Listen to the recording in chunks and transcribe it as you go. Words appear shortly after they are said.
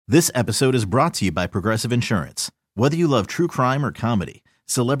This episode is brought to you by Progressive Insurance. Whether you love true crime or comedy,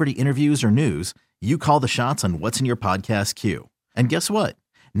 celebrity interviews or news, you call the shots on what's in your podcast queue. And guess what?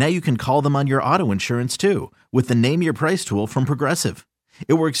 Now you can call them on your auto insurance too with the Name Your Price tool from Progressive.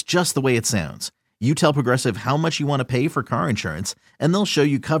 It works just the way it sounds. You tell Progressive how much you want to pay for car insurance, and they'll show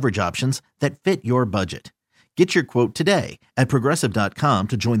you coverage options that fit your budget. Get your quote today at Progressive.com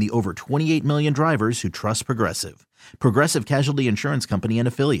to join the over 28 million drivers who trust Progressive. Progressive Casualty Insurance Company and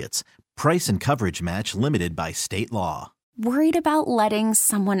Affiliates. Price and coverage match limited by state law. Worried about letting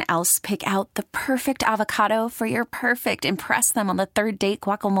someone else pick out the perfect avocado for your perfect impress them on the third date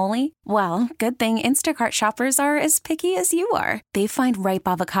guacamole? Well, good thing Instacart shoppers are as picky as you are. They find ripe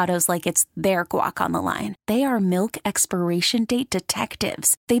avocados like it's their guac on the line. They are milk expiration date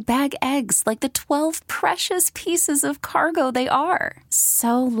detectives. They bag eggs like the 12 precious pieces of cargo they are.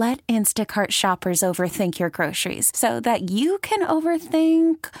 So let Instacart shoppers overthink your groceries so that you can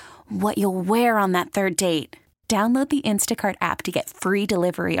overthink what you'll wear on that third date. Download the Instacart app to get free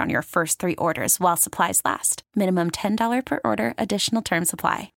delivery on your first 3 orders while supplies last. Minimum $10 per order. Additional terms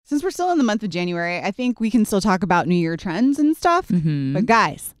apply. Since we're still in the month of January, I think we can still talk about New Year trends and stuff. Mm-hmm. But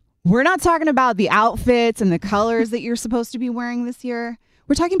guys, we're not talking about the outfits and the colors that you're supposed to be wearing this year.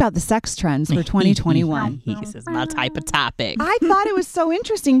 We're talking about the sex trends for 2021. This is my type of topic. I thought it was so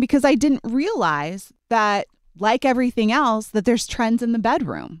interesting because I didn't realize that, like everything else, that there's trends in the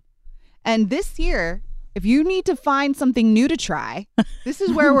bedroom. And this year, if you need to find something new to try, this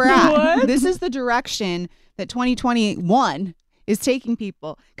is where we're at. This is the direction that 2021 is taking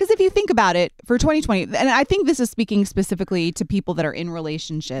people. Because if you think about it, for 2020, and I think this is speaking specifically to people that are in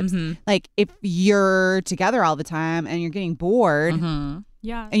relationships, like if you're together all the time and you're getting bored and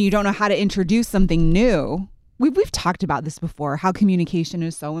you don't know how to introduce something new, we've talked about this before, how communication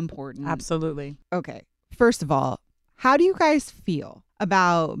is so important. Absolutely. Okay. First of all, how do you guys feel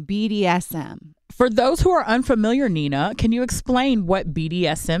about BDSM? For those who are unfamiliar, Nina, can you explain what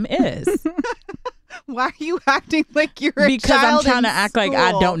BDSM is? Why are you acting like you're a because child I'm trying to act like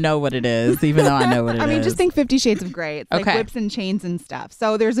I don't know what it is, even though I know what it is. I mean, just think 50 Shades of Grey. It's like whips and chains and stuff.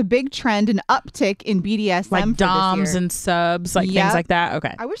 So there's a big trend, an uptick in BDSM like for doms this year. and subs, like things like that.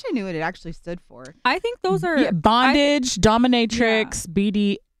 Okay. I wish I knew what it actually stood for. I think those are bondage, dominatrix,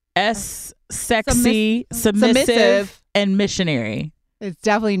 BDS, sexy, submissive, and missionary. It's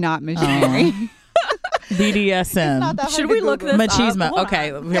definitely not missionary. BDSM. Should we look this Machismo. up? Okay.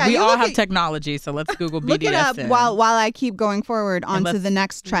 Yeah, we all have technology, so let's Google BDSM. Look it up while I keep going forward onto the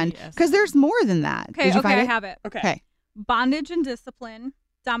next trend. Because there's more than that. Okay, Did you find I it? have it. Okay. Bondage and discipline,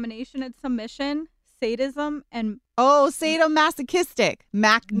 domination and submission, sadism, and... Oh, sadomasochistic.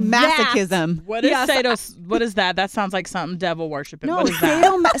 Masochism. What is What is that? That sounds like something devil worshiping. No, what is that?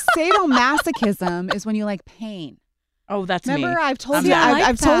 sadomasochism is when you like pain. Oh, that's me. Remember, I've told you.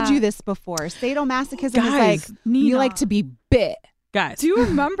 I've told you this before. Sadomasochism is like you like to be bit. Guys, do you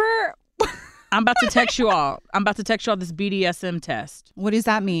remember? I'm about to text you all. This BDSM test. What does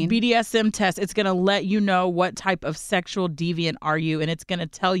that mean? BDSM test. It's going to let you know what type of sexual deviant are you, and it's going to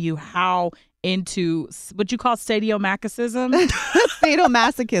tell you how into what you call sadomasochism.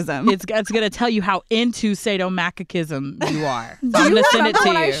 Sadomasochism. It's going to tell you how into sadomasochism you are. So Do I'm you going to send it remember to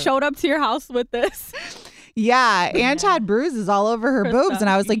when you. I showed up to your house with this? Yeah, Ange had bruises all over her boobs, and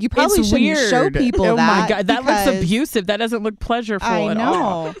I was like, you probably It's shouldn't weird. show people oh that. my God, that looks because abusive. That doesn't look pleasurable I at know.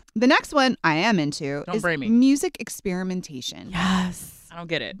 all. The next one I am into is blame me. music experimentation. Yes. I don't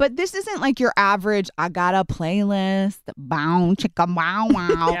get it. But this isn't like your average, I got a playlist, bow, chicka, wow,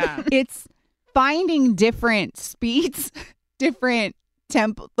 wow. Yeah. It's finding different speeds, different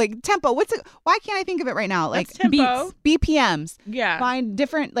tempo. What's it? Why can't I think of it right now? Like That's tempo. beats, BPMs. Yeah. Find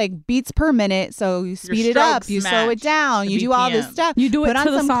different like beats per minute. So you speed it up, strokes you slow it match down, the you do all this BPM. stuff. You do it Put on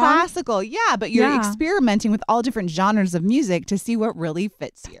to the some song? classical. Yeah, but you're Yeah. experimenting with all different genres of music to see what really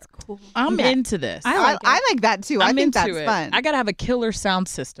fits you. Cool. I'm Okay. into this. I like that too. I I'm think into that's it. fun. I gotta have a killer sound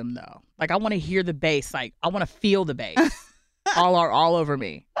system though. Like I want to hear the bass. Like I want to feel the bass all over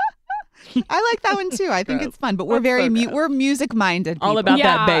me. I like that one too. I think Gross. it's fun, but we're That's very so gross. we're music minded. All about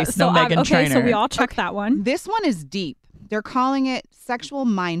that bass. No Meghan okay, Trainor. so we all check that one. This one is deep. They're calling it sexual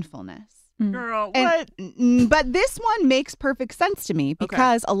mindfulness. Girl, But this one makes perfect sense to me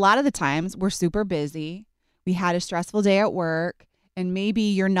because a lot of the times we're super busy. We had a stressful day at work, and maybe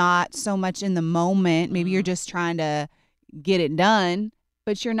you're not so much in the moment. Maybe you're just trying to get it done,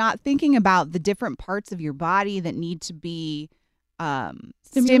 but you're not thinking about the different parts of your body that need to be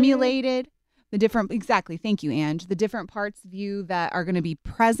stimulated. Thank you, Ange. The different parts of you that are going to be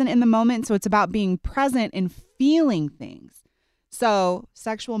present in the moment. So it's about being present and feeling things. So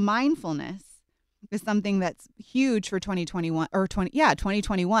sexual mindfulness is something that's huge for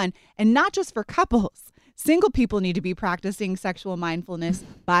 2021, and not just for couples. Single people need to be practicing sexual mindfulness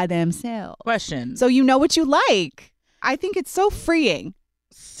by themselves. Question. So you know what you like. I think it's so freeing.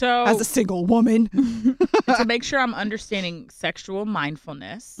 So As a single woman. to make sure I'm understanding sexual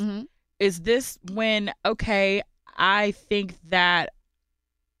mindfulness, is this when, okay, I think that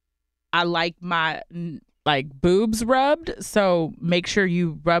I like my boobs rubbed, so make sure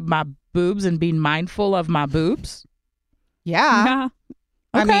you rub my boobs and be mindful of my boobs? Yeah.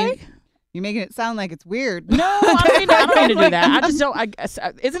 I Okay. mean, you're making it sound like it's weird. No, I don't mean to do that. I just don't. I guess,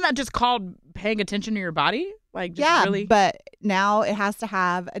 isn't that just called paying attention to your body? Like, just Yeah, really? but now it has to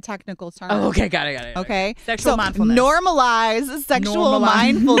have a technical term. Oh, okay, got it. Okay. Sexual so mindfulness. Normalize sexual Normalize.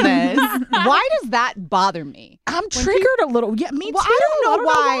 mindfulness. Why does that bother me? I'm triggered a little. Yeah, me Well, too. I don't know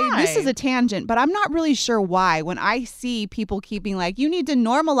why. why. This is a tangent, but I'm not really sure why. When I see people keeping like, you need to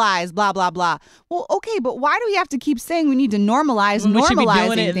normalize, blah, blah, blah. Well, okay, but why do we have to keep saying we need to normalize When we should be doing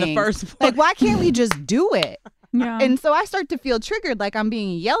normalizing it in the things? first place. Like, why can't we just do it? Yeah. And so I start to feel triggered, like I'm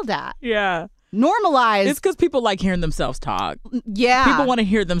being yelled at. Yeah. Normalize. It's because people like hearing themselves talk. Yeah. People want to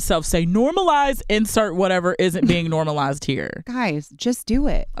hear themselves say, normalize, insert whatever isn't being normalized here. Guys, just do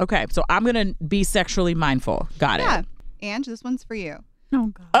it. Okay, so I'm going to be sexually mindful. Got Yeah. it. Ange, this one's for you.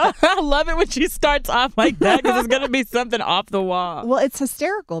 Oh, God. I love it when she starts off like that because it's going to be something off the wall. Well, it's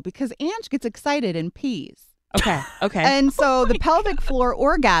hysterical because Ange gets excited and pees. Okay. And so the pelvic floor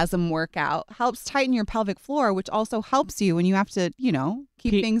orgasm workout helps tighten your pelvic floor, which also helps you when you have to,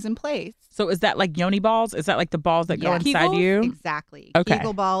 keep Pee. things in place. So is that like yoni balls? Is that like the balls that go Yeah. inside Kegels? you? Exactly. Okay.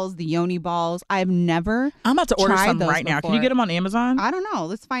 Kegel balls, the yoni balls. I've never, I'm about to order tried some those right now. Can you before. get them on Amazon? I don't know.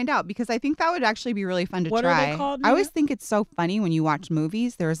 Let's find out because I think that would actually be really fun to What are try. they called I always again? think it's so funny when you watch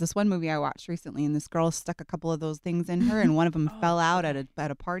movies. There was this one movie I watched recently and this girl stuck a couple of those things in her and one of them fell out at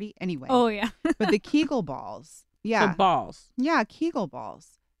a party. Anyway. Oh, yeah. But the Kegel balls. Yeah. So balls. Yeah, Kegel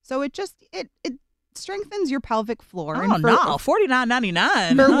balls. So it just it strengthens your pelvic floor. Oh, and no.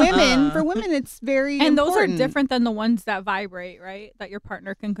 $49.99. For women, it's very And those are important. different than the ones that vibrate, right? That your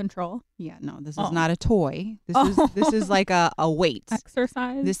partner can control. Yeah, no, this Oh. is not a toy. Oh. This is like a weight.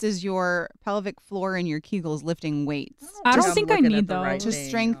 Exercise. This is your pelvic floor and your Kegels lifting weights I don't I'm think I looking need at the right those. to thing.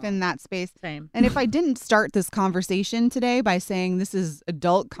 strengthen that space. Same. And if I didn't start this conversation today by saying this is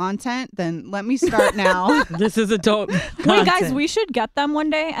adult content, then let me start now. This is adult Wait, guys, content. we should get them one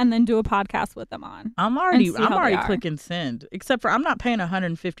day and then do a podcast with them on. I'm already see how they are. clicking send. Except for I'm not paying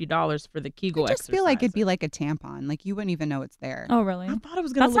 $150 for the Kegel I just feel like it'd be exercises. like a tampon. Like you wouldn't even know it's there. Oh, really? I thought it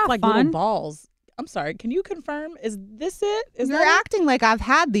was gonna That's look not like fun. little balls. I'm sorry. Can you confirm? Is this it? Is You're that acting like I've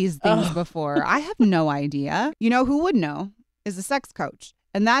had these things Ugh. before. I have no idea. You know who would know is a sex coach.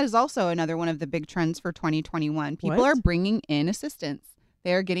 And that is also another one of the big trends for 2021. People What? are bringing in assistants.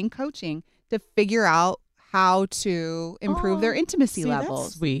 They are getting coaching to figure out how to improve their intimacy See, levels.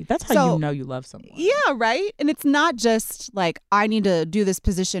 That's sweet. That's how So- you know you love someone. Yeah, right? And it's not just like, I need to do this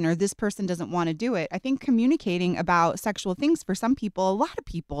position or this person doesn't want to do it. I think communicating about sexual things for some people, a lot of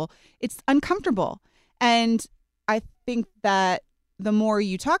people, it's uncomfortable. And I think that the more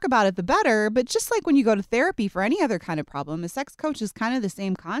you talk about it, the better. But just like when you go to therapy for any other kind of problem, a sex coach is kind of the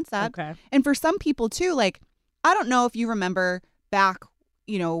same concept. Okay. And for some people too, like, I don't know if you remember back,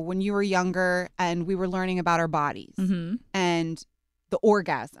 when you were younger and we were learning about our bodies Mm-hmm. and the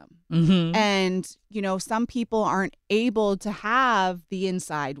orgasm. Mm-hmm. And, some people aren't able to have the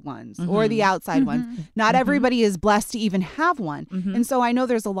inside ones or the outside ones. Not everybody is blessed to even have one. Mhm. And so I know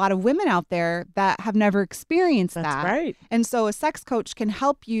there's a lot of women out there that have never experienced That's that. right. And so a sex coach can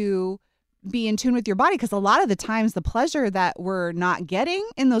help you be in tune with your body because a lot of the times the pleasure that we're not getting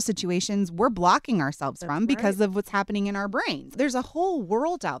in those situations, we're blocking ourselves That's from because of what's happening in our brains. There's a whole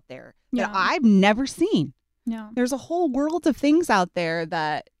world out there Yeah. that I've never seen. Yeah. There's a whole world of things out there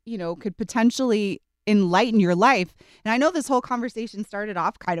that, could potentially enlighten your life. And I know this whole conversation started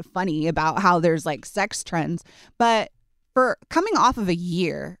off kind of funny about how there's like sex trends, but for coming off of a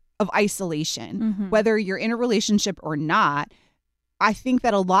year of isolation, Mhm. whether you're in a relationship or not, I think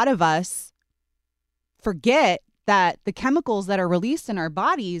that a lot of us forget that the chemicals that are released in our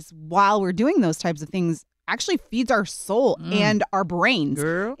bodies while we're doing those types of things actually feeds our soul and our brains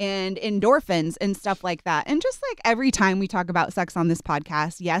Girl. and endorphins and stuff like that. And just like every time we talk about sex on this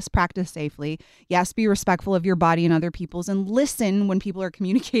podcast, yes, practice safely. Yes, be respectful of your body and other people's and listen when people are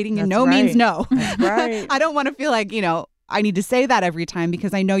communicating and That's no means right. no. That's right. I don't want to feel like, I need to say that every time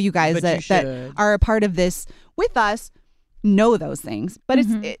because I know you guys But you that should. are a part of this with us know those things. But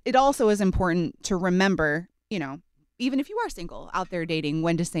Mhm. it also is important to remember, even if you are single out there dating,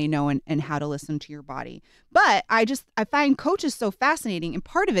 when to say no and how to listen to your body. But I find coaches so fascinating. And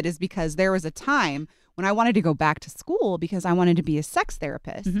part of it is because there was a time when I wanted to go back to school because I wanted to be a sex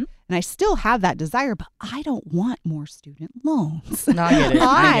therapist. And I still have that desire, but I don't want more student loans. No, I get it.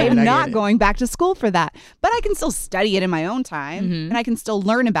 I'm not going back to school for that. But I can still study it in my own time and I can still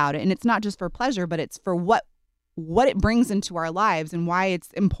learn about it. And it's not just for pleasure, but it's for what it brings into our lives and why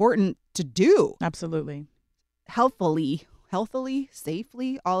it's important to do. Absolutely. Healthily,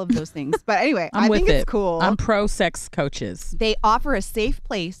 safely, all of those things. But anyway, I think it's cool. I'm pro sex coaches. They offer a safe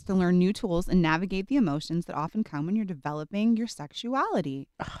place to learn new tools and navigate the emotions that often come when you're developing your sexuality.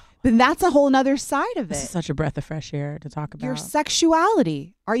 But that's a whole nother side of it. This is such a breath of fresh air to talk about. Your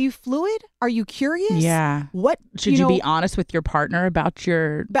sexuality. Are you fluid? Are you curious? Yeah. What should you be honest with your partner about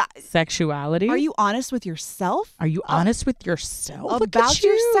your sexuality? Are you honest with yourself? Are you honest with yourself about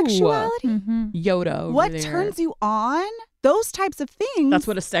your sexuality? Yoda over what there. turns you on? Those types of things. That's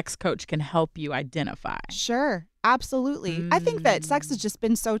what a sex coach can help you identify. Sure. Absolutely. I think that sex has just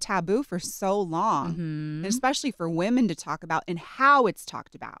been so taboo for so long, and especially for women to talk about and how it's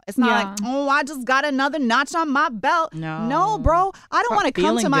talked about. It's not like, oh, I just got another notch on my belt. No, bro. I don't want to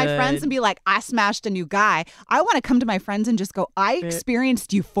come to my friends and be like, I smashed a new guy. I want to come to my friends and just go, I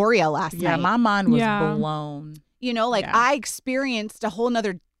experienced euphoria last night. Yeah, my mind was blown. You know, like I experienced a whole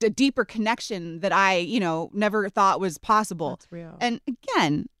nother, a deeper connection that I, never thought was possible. That's real. And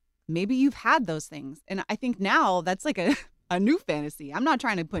again, maybe you've had those things. And I think now that's like a new fantasy. I'm not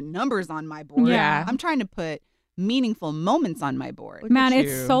trying to put numbers on my board. Yeah. I'm trying to put meaningful moments on my board. Man,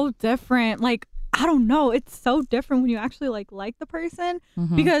 it's so different. Like, I don't know. It's so different when you actually like the person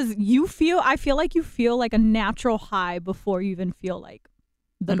because I feel like you feel like a natural high before you even feel like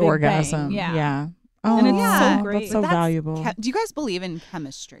the an big orgasm. bang. Yeah. Oh, and it's so great. That's so valuable. Do you guys believe in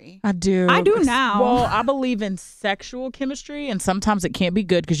chemistry? I do. I do now. Well, I believe in sexual chemistry, and sometimes it can't be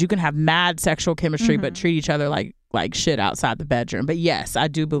good because you can have mad sexual chemistry but treat each other like shit outside the bedroom. But yes, I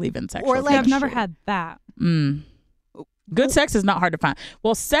do believe in sexual chemistry. I've never had that. Good sex is not hard to find.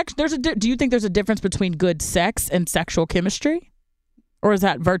 Well, sex. Do you think there's a difference between good sex and sexual chemistry, or is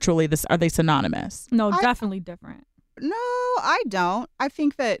that virtually this? Are they synonymous? No, definitely different. No, I don't. I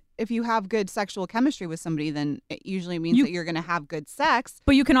think that if you have good sexual chemistry with somebody, then it usually means that you're going to have good sex.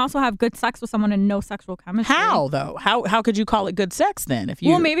 But you can also have good sex with someone and no sexual chemistry. How, though? How could you call it good sex then? If you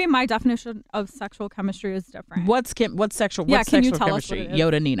Well, maybe my definition of sexual chemistry is different. What's sexual? Yeah, what's can sexual you tell chemistry? us what it is?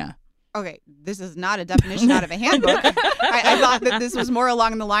 Yoda Nina. Okay, this is not a definition out of a handbook. I thought that this was more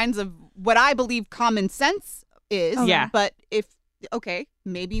along the lines of what I believe common sense is. Yeah. But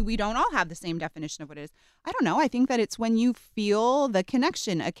maybe we don't all have the same definition of what it is. I don't know. I think that it's when you feel the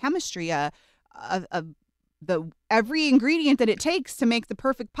connection, a chemistry, the every ingredient that it takes to make the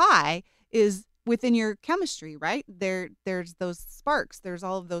perfect pie is within your chemistry, right? There's those sparks. There's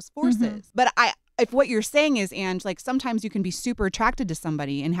all of those forces. But if what you're saying is, Ange, like sometimes you can be super attracted to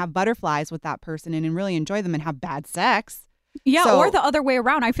somebody and have butterflies with that person and really enjoy them and have bad sex. Yeah, or the other way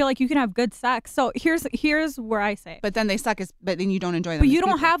around. I feel like you can have good sex. So here's where I say. But then they suck but then you don't enjoy them. But you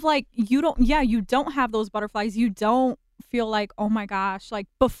don't have you don't have those butterflies. You don't feel like, oh my gosh, like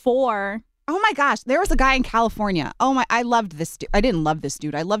before. Oh my gosh, there was a guy in California. I loved this dude. I didn't love this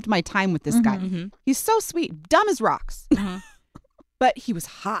dude. I loved my time with this guy. He's so sweet, dumb as rocks. But he was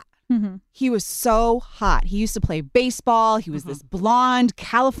hot. He was so hot. He used to play baseball. He was this blonde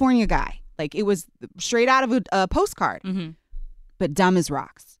California guy. Like it was straight out of a postcard. But dumb as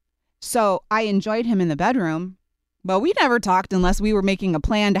rocks. So I enjoyed him in the bedroom, but we never talked unless we were making a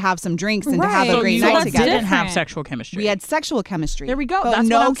plan to have some drinks and to have a great night together. Didn't have sexual chemistry. We had sexual chemistry. There we go. But That's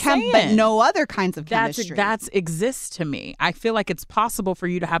what I'm saying. But no other kinds of chemistry. That exists to me. I feel like it's possible for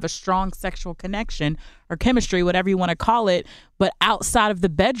you to have a strong sexual connection or chemistry, whatever you want to call it, but outside of the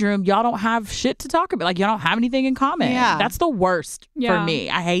bedroom, y'all don't have shit to talk about. Like y'all don't have anything in common. Yeah. That's the worst for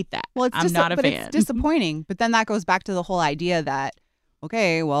me. I hate that. Well, I'm not a fan. It's disappointing. But then that goes back to the whole idea that,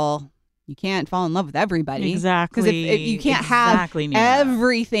 okay, well, you can't fall in love with everybody. Exactly. Because if you can't have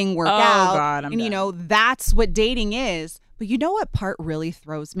everything work out. God, and that's what dating is. But you know what part really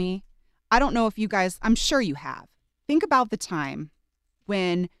throws me? I don't know if you guys, I'm sure you have. Think about the time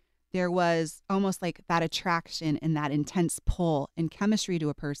when there was almost like that attraction and that intense pull and chemistry to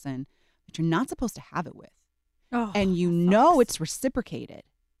a person that you're not supposed to have it with. Oh, and it's reciprocated.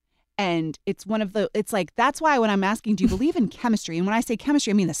 And it's it's like, that's why when I'm asking, do you believe in chemistry? And when I say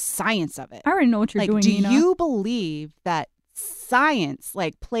chemistry, I mean the science of it. I already know what you're doing, do Nina. you believe that science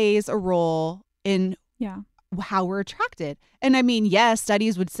plays a role in how we're attracted? And I mean, yes,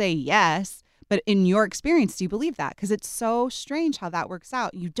 studies would say yes. But in your experience, do you believe that? Because it's so strange how that works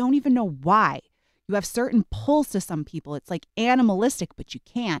out. You don't even know why. You have certain pulls to some people. It's like animalistic, but you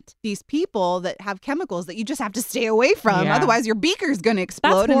can't. These people that have chemicals that you just have to stay away from. Yeah. Otherwise, your beaker's going to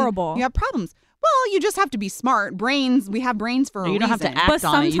explode. That's horrible. And you have problems. Well, you just have to be smart. Brains, we have brains for a reason. You don't have to act But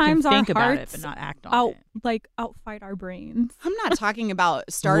on it. You can sometimes our think about it, hearts but not act on it. Outfight our brains. I'm not talking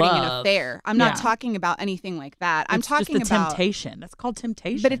about starting an Love. affair. I'm not Yeah. talking about anything like that. I'm It's talking just the about temptation. That's called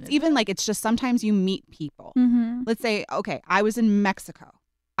temptation. But it's even like it's just sometimes you meet people. Mm-hmm. Let's say, okay, I was in Mexico.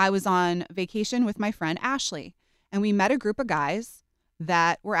 I was on vacation with my friend Ashley, and we met a group of guys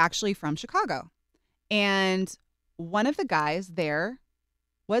that were actually from Chicago. And one of the guys there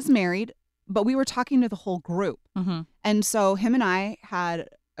was married, but we were talking to the whole group. Mhm. And so him and I had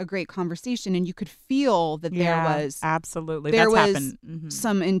a great conversation, and you could feel that there was absolutely there that's was happened. Mhm.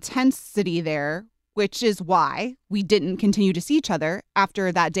 some intensity there, which is why we didn't continue to see each other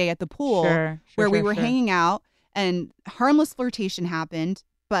after that day at the pool where we were hanging out, and harmless flirtation happened,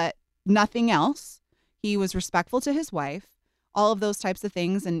 but nothing else. He was respectful to his wife, all of those types of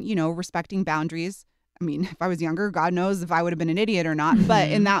things, and, you know, respecting boundaries. I mean, if I was younger, God knows if I would have been an idiot or not. But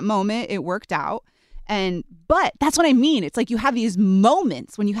in that moment, it worked out. But that's what I mean. It's like you have these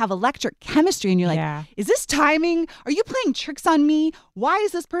moments when you have electric chemistry and you're like, Yeah. is this timing? Are you playing tricks on me? Why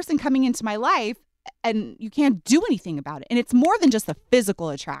is this person coming into my life? And you can't do anything about it. And it's more than just the physical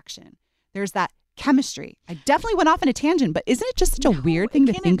attraction. There's that chemistry. I definitely went off on a tangent, but isn't it just such a weird thing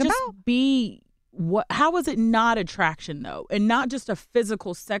to Can think it just about? be what? How is it not attraction though, and not just a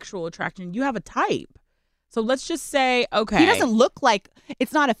physical sexual attraction? You have a type. So let's just say, okay, He doesn't look like,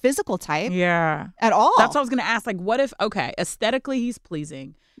 it's not a physical type Yeah, at all. that's what I was gonna ask. Like, what if? Okay, aesthetically, he's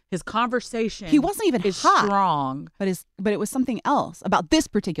pleasing. His conversation, He wasn't even is hot. strong. But it was something else about this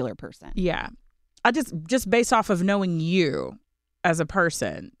particular person. Yeah, I just based off of knowing you as a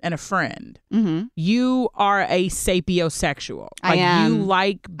person and a friend, Mm-hmm. you are a sapiosexual. I am. You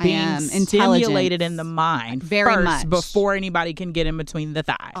like I being am. stimulated Intelligence. in the mind Very first much. before anybody can get in between the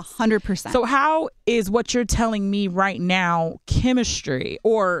thighs. 100%. So how is what you're telling me right now chemistry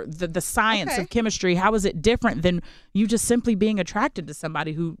or the science Okay. of chemistry? How is it different than you just simply being attracted to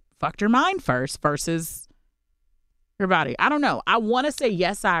somebody who fucked your mind first versus your body? I don't know. I want to say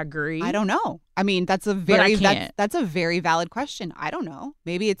yes, I agree. I don't know. I mean, that's a I very can't. that's a very valid question. I don't know.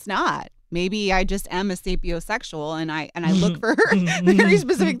 Maybe it's not. Maybe I just am a sapiosexual and I look for very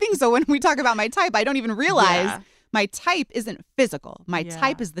specific things. So when we talk about my type, I don't even realize Yeah. my type isn't physical. My Yeah.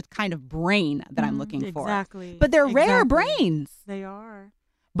 type is the kind of brain that I'm looking for. Exactly. But they're rare Exactly. brains. They are.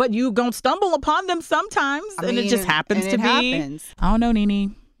 But you gonna stumble upon them sometimes, I and it mean, just happens and to it be. happens. I don't know,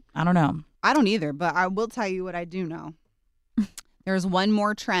 Nene. I don't know. I don't either, but I will tell you what I do know. There's one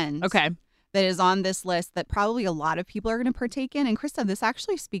more trend Okay. that is on this list that probably a lot of people are going to partake in. And Krista, this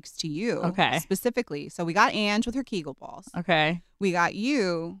actually speaks to you Okay. specifically. So we got Ange with her Kegel balls. Okay. We got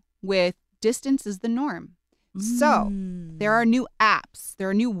you with distance is the norm. So Mm. there are new apps. There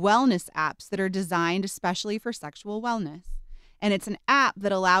are new wellness apps that are designed especially for sexual wellness. And it's an app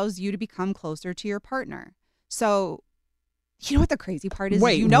that allows you to become closer to your partner. So you know what the crazy part is?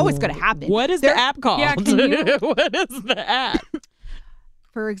 Wait, You know it's going to happen. What is There- the app called? Yeah, can you- What is the app?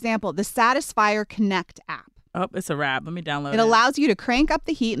 For example, the Satisfyer Connect app. Oh, it's a wrap. Let me download It allows you to crank up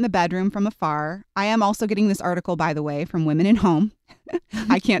the heat in the bedroom from afar. I am also getting this article, by the way, from Women in Home.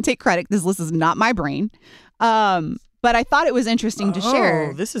 I can't take credit. This list is not my brain. But I thought it was interesting to share.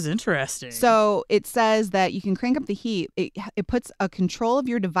 Oh, this is interesting. So it says that you can crank up the heat. It puts a control of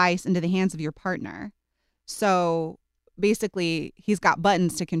your device into the hands of your partner. So basically, he's got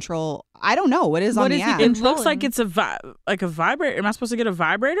buttons to control. I don't know what is on What the is he app. it looks controlling. like it's a vibrator. Am I supposed to get a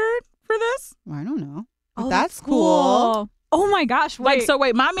vibrator for this? I don't know. But Oh, that's cool. Oh my gosh! Wait.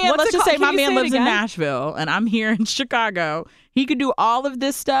 Wait, my man. What's Let's it just called? say my Can you man say it lives in again? Nashville, and I'm here in Chicago. He could do all of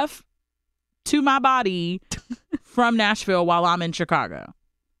this stuff to my body from Nashville while I'm in Chicago.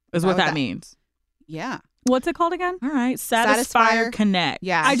 Is what that means. Yeah. What's it called again? All right, Satisfyer Satisfyer. Connect.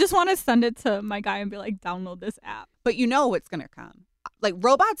 Yeah. I just want to send it to my guy and be like, download this app. But you know what's going to come. Like,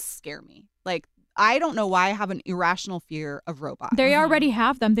 robots scare me. Like, I don't know why I have an irrational fear of robots. They already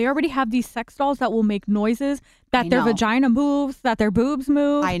have them. They already have these sex dolls that will make noises, that I their know. vagina moves, that their boobs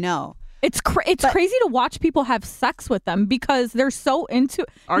move. I know. It's crazy to watch people have sex with them because they're so into.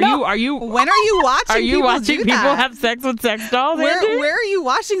 Are No. you When are you watching are you people watching do people that? have sex with sex dolls? Andy? Where are you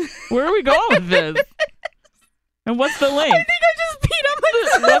watching? Where are we going with this? And what's the link? I just peed on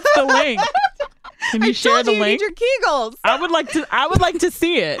myself. What's the link? Can you I share told the you link? You need your Kegels. I would like to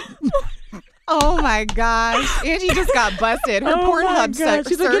see it. Oh my gosh. Angie just got busted. Her Oh my Pornhub God.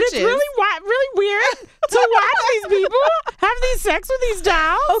 She's like, searches. it's really weird to watch these people have these sex with these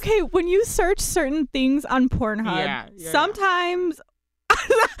dolls. Okay, when you search certain things on Pornhub, Yeah. sometimes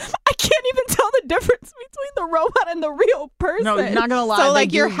I can't even tell the difference between the robot and the real person. No, not gonna lie. So they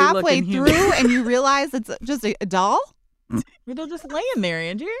like you're do be halfway looking through human. and you realize it's just a doll? They're just laying there,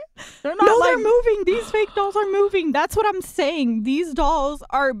 Angie. They're not No, like, they're moving. These fake dolls are moving. That's what I'm saying. These dolls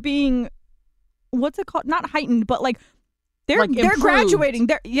are being, what's it called? Not heightened, but like they're improved. graduating.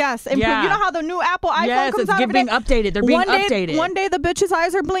 They're improved. Yeah. You know how the new Apple iPhone comes out every being day? updated. They're being updated. One day the bitch's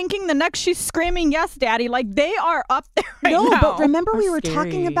eyes are blinking. The next she's screaming, "Yes, daddy!" Like they are up there right No, now. but remember we That's were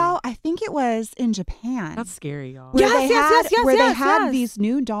talking scary. about, I think it was in Japan. That's scary, y'all. Where Yes, they yes, had, yes, where they yes, had yes. these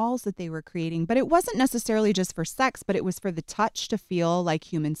new dolls that they were creating, but it wasn't necessarily just for sex, but it was for the touch to feel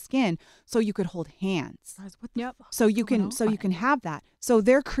like human skin, so you could hold hands. Guys, what the fuck So you is going can on? have that. So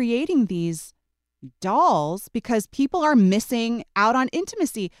they're creating these dolls because people are missing out on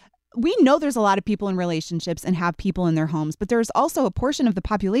intimacy. We know there's a lot of people in relationships and have people in their homes, but there's also a portion of the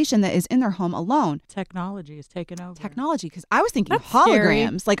population that is in their home alone. Technology is taking over. Technology, because I was thinking That's scary.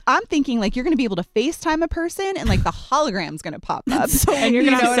 holograms. Like I'm thinking like you're going to be able to FaceTime a person and like the hologram's going to pop up. So And you're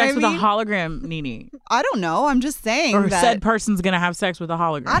gonna you know have what sex I with a mean? hologram, Nene. I don't know. I'm just saying Or that. said person's gonna have sex with a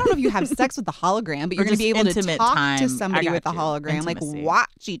hologram. I don't know if you have sex with the hologram, but Or you're going to just be able to intimate talk time. to I somebody got with a you. hologram, Intimacy. like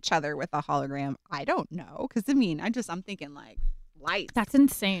watch each other with a hologram. I don't know, because I mean, I'm thinking like lights. That's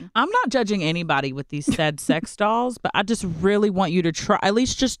insane. I'm not judging anybody with these said sex dolls, but I just really want you to try, at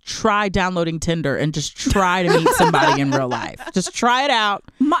least just try downloading Tinder and just try to meet somebody in real life. Just try it out.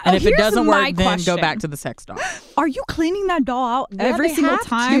 And if it Here's doesn't my work, then question. go back to the sex doll. Are you cleaning that doll out every they single have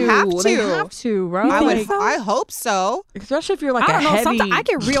time? You have They to. have to, bro. I would. think so? I hope so. Especially if you're like I don't a know. heavy. Sometimes I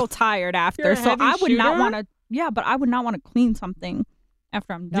get real tired You're after, a so heavy I would not shooter? want to. Yeah, but I would not want to clean something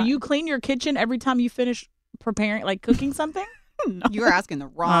after I'm done. Do you clean your kitchen every time you finish preparing, like cooking something? You are asking the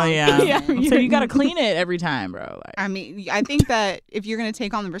wrong. Yeah. person. So you got to clean it every time, bro. Like, I mean, I think that if you're going to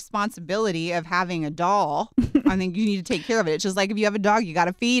take on the responsibility of having a doll, I think you need to take care of it. It's just like if you have a dog, you got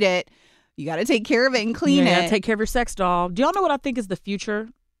to feed it. You got to take care of it and clean you gotta it. take care of your sex doll. Do y'all know what I think is the future?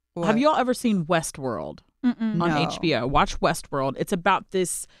 What? Have y'all ever seen Westworld Mm-mm. No. on HBO? Watch Westworld. It's about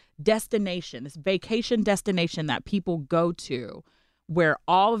this destination, this vacation destination that people go to, where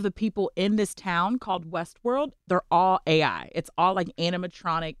all of the people in this town called Westworld, they're all AI. It's all like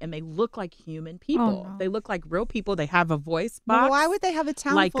animatronic, and they look like human people. no. They look like real people. They have a voice box. Well, why would they have a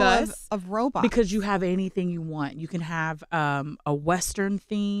town like full us? of robots? Because you have anything you want. You can have a Western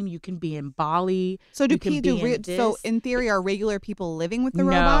theme. You can be in Bali. so do you can people? be in So this. in theory, are regular people living with the no,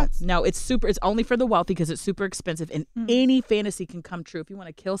 robots? No, it's only for the wealthy because it's super expensive, and any fantasy can come true. If you want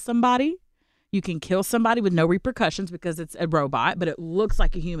to kill somebody, you can kill somebody with no repercussions because it's a robot, but it looks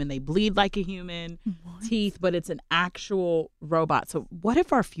like a human. They bleed like a human, teeth, but it's an actual robot. So what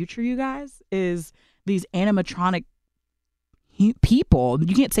if our future, you guys, is these animatronic people?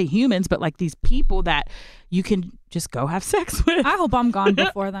 You can't say humans, but like these people that you can just go have sex with. I hope I'm gone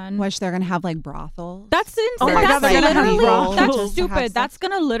before then. Which they're going to have like brothels? That's insane. Oh my God, that's they're gonna have literally brothels that's to have stupid. sex. That's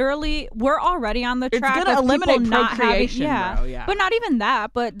gonna literally. We're already on the It's track. gonna of eliminate people not procreation, having, bro, yeah. But not even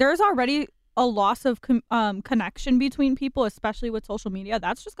that. But there's already a loss of connection between people, especially with social media.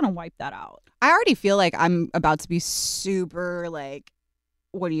 That's just gonna wipe that out. I already feel like I'm about to be super like,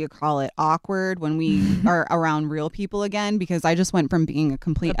 what do you call it, awkward when we are around real people again, because I just went from being a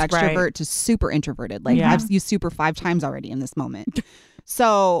complete That's extrovert right. to super introverted. Like Yeah. I've used super 5 times already in this moment.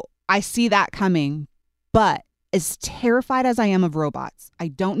 So I see that coming, but as terrified as I am of robots, I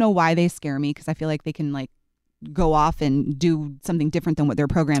don't know why they scare me, because I feel like they can like go off and do something different than what they're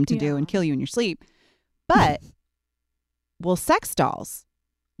programmed to do Yeah. and kill you in your sleep. But will sex dolls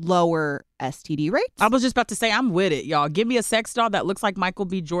lower STD rates? I was just about to say, I'm with it, y'all. Give me a sex doll that looks like Michael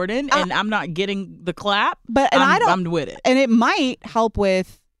B. Jordan, and I'm not getting the clap. But and I'm with it. and it might help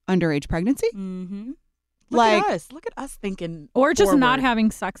with underage pregnancy. Mm-hmm. Like- Look at us thinking. Or just not forward.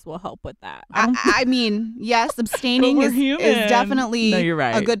 having sex will help with that. I don't- I mean, yes, abstaining But we're is human. definitely No, you're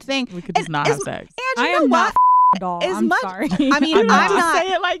right. a good thing. We could just And not as- have sex. And I you know am what? not a doll. As I'm much- sorry. I mean, You don't I'm have to not.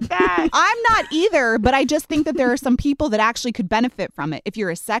 say it like that. I'm not either, but I just think that there are some people that actually could benefit from it. If you're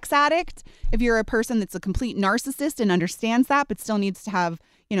a sex addict, if you're a person that's a complete narcissist and understands that, but still needs to have,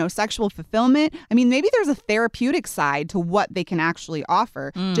 sexual fulfillment. I mean, maybe there's a therapeutic side to what they can actually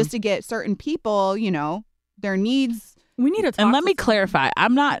offer just to get certain people, their needs. We need to talk. And let to me someone. clarify,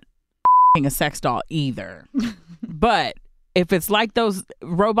 I'm not a sex doll either. But if it's like those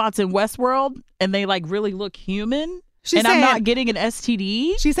robots in Westworld and they like really look human, She's and saying, I'm not getting an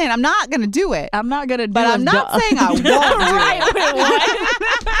STD, she's saying, I'm not going to do it. I'm not gonna do. But I'm not saying I won't do Right, it. wait,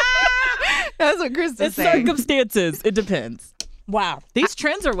 what? That's what Chris is It's saying. circumstances. It depends. Wow. These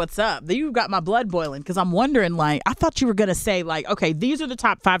trends are what's up. You got my blood boiling because I'm wondering, like, I thought you were going to say, like, okay, these are the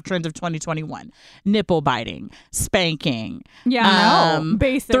top 5 trends of 2021. Nipple biting, spanking. Yeah,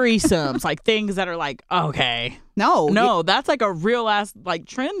 basic. Threesomes, like things that are like, okay. No, that's like a real ass, like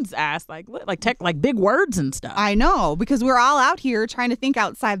trends ass, like tech, like big words and stuff. I know, because we're all out here trying to think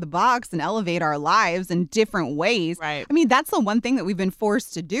outside the box and elevate our lives in different ways. Right. I mean, that's the one thing that we've been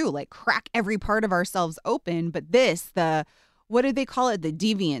forced to do, like crack every part of ourselves open. But what did they call it? The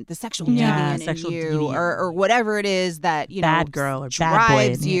deviant, the sexual deviant in you, deviant. Or whatever it is that, bad girl or bad boy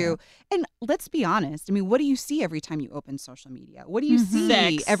drives you. And let's be honest. I mean, what do you see every time you open social media? What do you see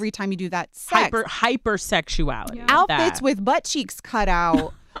Sex. every time you do that? Sex. Hypersexuality. Yeah. Outfits with butt cheeks cut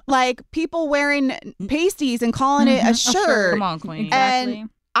out. Like people wearing pasties and calling it a shirt. Come on, queen. Exactly. And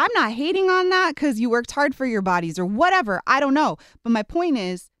I'm not hating on that because you worked hard for your bodies or whatever. I don't know. But my point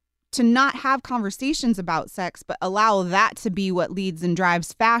is to not have conversations about sex, but allow that to be what leads and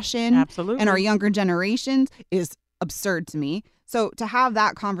drives fashion. Absolutely. And our younger generations is absurd to me. So to have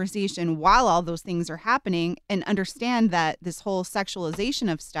that conversation while all those things are happening and understand that this whole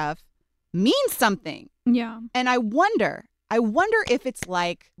sexualization of stuff means something. Yeah. And I wonder if it's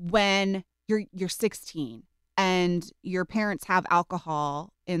like when you're 16 and your parents have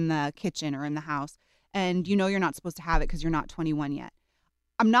alcohol in the kitchen or in the house and you know you're not supposed to have it because you're not 21 yet.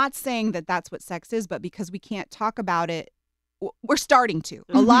 I'm not saying that that's what sex is, but because we can't talk about it, we're starting to.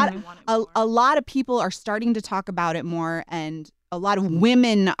 A lot of people are starting to talk about it more, and a lot of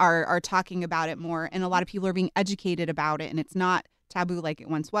women are talking about it more, and a lot of people are being educated about it, and it's not taboo like it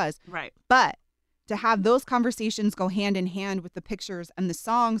once was. Right. But to have those conversations go hand in hand with the pictures and the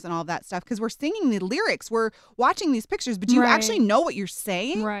songs and all that stuff, because we're singing the lyrics, we're watching these pictures, but do you actually know what you're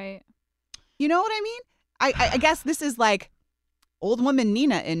saying? Right. You know what I mean? I guess this is like old woman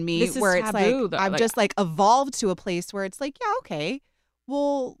Nina in me, where it's taboo, like though. I've just like evolved to a place where it's like, yeah, okay,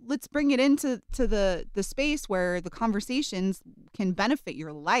 well, let's bring it into the space where the conversations can benefit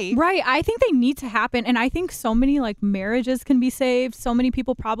your life. Right. I think they need to happen. And I think so many like marriages can be saved. So many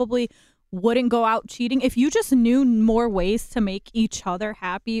people probably wouldn't go out cheating if you just knew more ways to make each other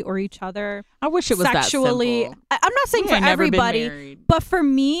happy or each other I wish it was sexually. that simple. I'm not saying We for ain't never been everybody, married. but for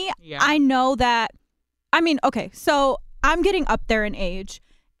me, Yeah. I know that, I mean, okay, so I'm getting up there in age,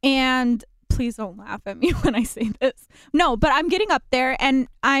 and please don't laugh at me when I say this. No, but I'm getting up there and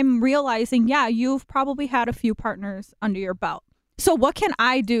I'm realizing, yeah, you've probably had a few partners under your belt. So what can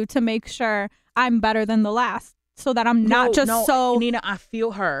I do to make sure I'm better than the last? So that I'm not so Nina, I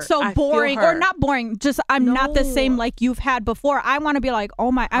feel her. so I boring feel her. or not boring. Just I'm not the same like you've had before. I want to be like,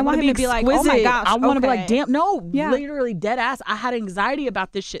 oh my, I want him to be like, oh my gosh. I want to be like, okay. damn, no, Yeah. literally dead ass. I had anxiety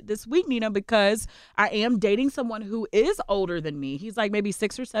about this shit this week, Nina, because I am dating someone who is older than me. He's like maybe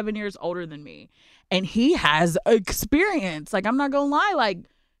 6 or 7 years older than me, and he has experience. Like I'm not gonna lie, like.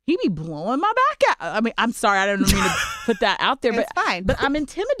 He be blowing my back out. I mean, I'm sorry, I don't mean to put that out there, but It's fine. But I'm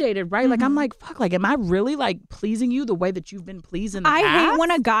intimidated, right? Like I'm like, fuck, like, am I really like pleasing you the way that you've been pleased in the I past? hate when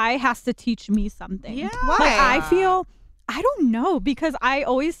a guy has to teach me something. Yeah. Why? Like I don't know, because I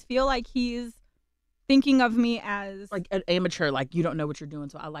always feel like he's thinking of me as like an amateur, like you don't know what you're doing,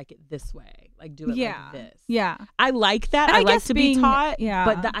 so I like it this way. Like do it like this. Yeah. I like that. And I like guess to be being- taught. yeah.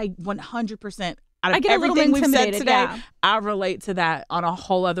 But I 100%. Out of I get a little everything we've said intimidated, today, yeah. I relate to that on a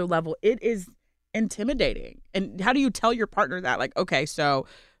whole other level. It is intimidating. And how do you tell your partner that? Like, okay, so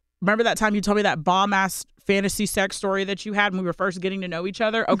remember that time you told me that bomb ass fantasy sex story that you had when we were first getting to know each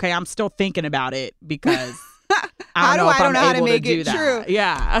other? Okay, I'm still thinking about it because I don't know if I'm how to able make do it that. true?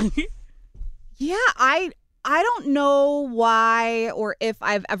 Yeah. Yeah, I don't know why or if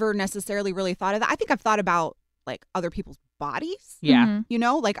I've ever necessarily really thought of that. I think I've thought about like other people's bodies. Yeah. Mhm. You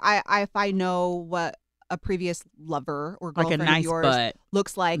know, like if I know what a previous lover or Like girlfriend a nice of yours butt.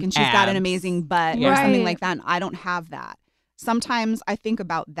 looks like, and she's got an Abs. amazing butt Yeah. or something Right. like that, and I don't have that. Sometimes I think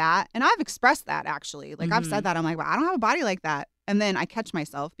about that, and I've expressed that actually. Like I've said that, I'm like, well, I don't have a body like that, and then I catch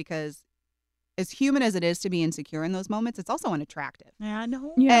myself because as human as it is to be insecure in those moments, it's also unattractive. Yeah, I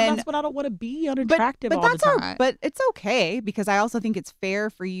know. Yeah. And- That's what I don't want to be unattractive all that's the time. but it's okay because I also think it's fair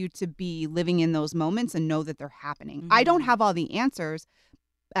for you to be living in those moments and know that they're happening. I don't Mhm. have all the answers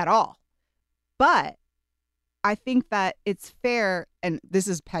at all, but I think that it's fair, and this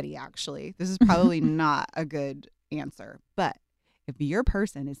is petty actually. This is probably not a good answer, but if your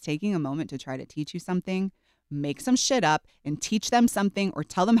person is taking a moment to try to teach you something, make some shit up and teach them something or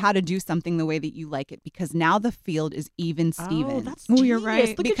tell them how to do something the way that you like it, because now the field is even Stevens. Oh, that's Oh, you're genius.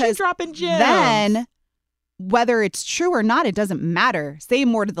 right. Look at you Because dropping gems. Then whether it's true or not, it doesn't matter. Say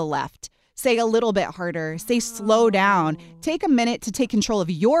more to the left. say a little bit harder, say slow down, take a minute to take control of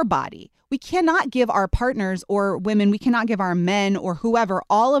your body. We cannot give our partners or women, we cannot give our men or whoever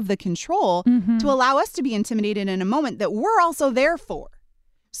all of the control to allow us to be intimidated in a moment that we're also there for.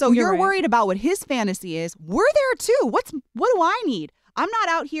 So you're worried about what his fantasy is. We're there too. What do I need? I'm not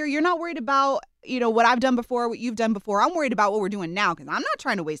out here. You're not worried about, what I've done before, what you've done before. I'm worried about what we're doing now because I'm not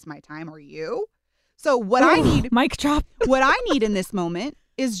trying to waste my time. Are you? So what I need, mic drop. What I need in this moment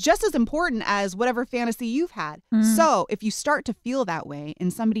is just as important as whatever fantasy you've had. So if you start to feel that way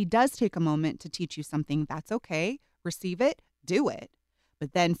and somebody does take a moment to teach you something, that's okay. Receive it, do it.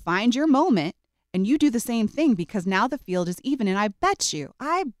 But then find your moment and you do the same thing because now the field is even. And I bet you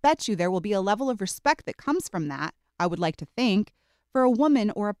there will be a level of respect that comes from that, I would like to think, for a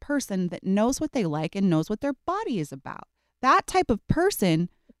woman or a person that knows what they like and knows what their body is about. That type of person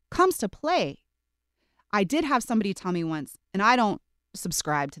comes to play. I did have somebody tell me once, and I don't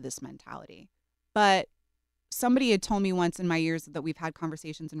subscribe to this mentality, but somebody had told me once in my years that we've had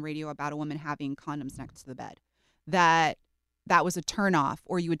conversations in radio about a woman having condoms next to the bed, that was a turnoff,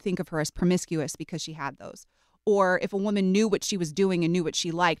 or you would think of her as promiscuous because she had those. Or if a woman knew what she was doing and knew what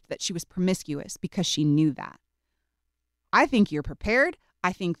she liked, that she was promiscuous because she knew that. I think you're prepared.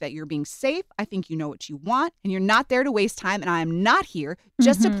 I think that you're being safe. I think you know what you want and you're not there to waste time. And I am not here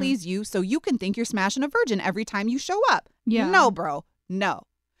just to please you so you can think you're smashing a virgin every time you show up. Yeah. No, bro. No.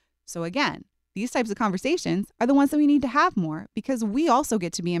 So again, these types of conversations are the ones that we need to have more because we also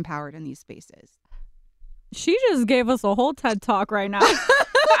get to be empowered in these spaces. She just gave us a whole TED talk right now.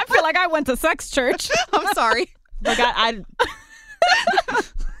 I feel like I went to sex church. I'm sorry. Like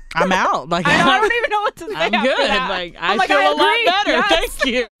I'm out. Like I don't even know what to say. I'm good. That. Like I feel a lot better. Yes.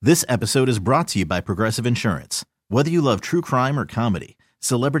 Thank you. This episode is brought to you by Progressive Insurance. Whether you love true crime or comedy,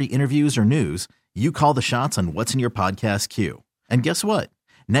 celebrity interviews or news, you call the shots on what's in your podcast queue. And guess what?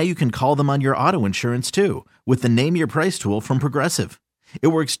 Now you can call them on your auto insurance too with the Name Your Price tool from Progressive. It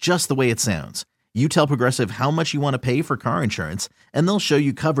works just the way it sounds. You tell Progressive how much you want to pay for car insurance, and they'll show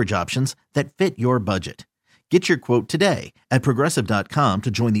you coverage options that fit your budget. Get your quote today at Progressive.com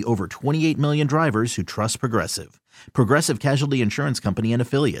to join the over 28 million drivers who trust Progressive. Progressive Casualty Insurance Company and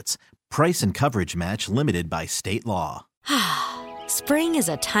Affiliates. Price and coverage match limited by state law. Spring is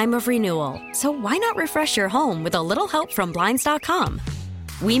a time of renewal, so why not refresh your home with a little help from Blinds.com?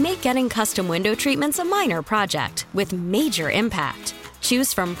 We make getting custom window treatments a minor project with major impact.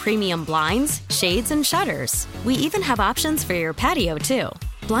 Choose from premium blinds, shades, and shutters. We even have options for your patio, too.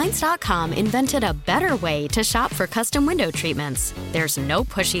 Blinds.com invented a better way to shop for custom window treatments. There's no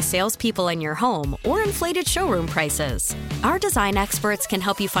pushy salespeople in your home or inflated showroom prices. Our design experts can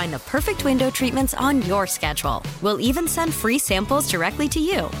help you find the perfect window treatments on your schedule. We'll even send free samples directly to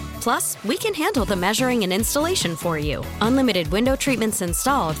you. Plus, we can handle the measuring and installation for you. Unlimited window treatments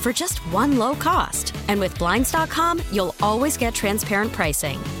installed for just one low cost. And with Blinds.com, you'll always get transparent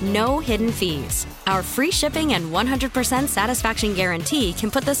pricing. No hidden fees. Our free shipping and 100% satisfaction guarantee can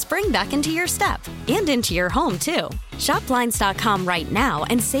put the spring back into your step and into your home, too. Shop Blinds.com right now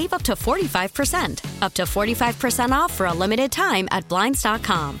and save up to 45%. Up to 45% off for a limited time at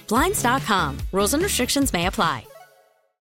Blinds.com. Blinds.com. Rules and restrictions may apply.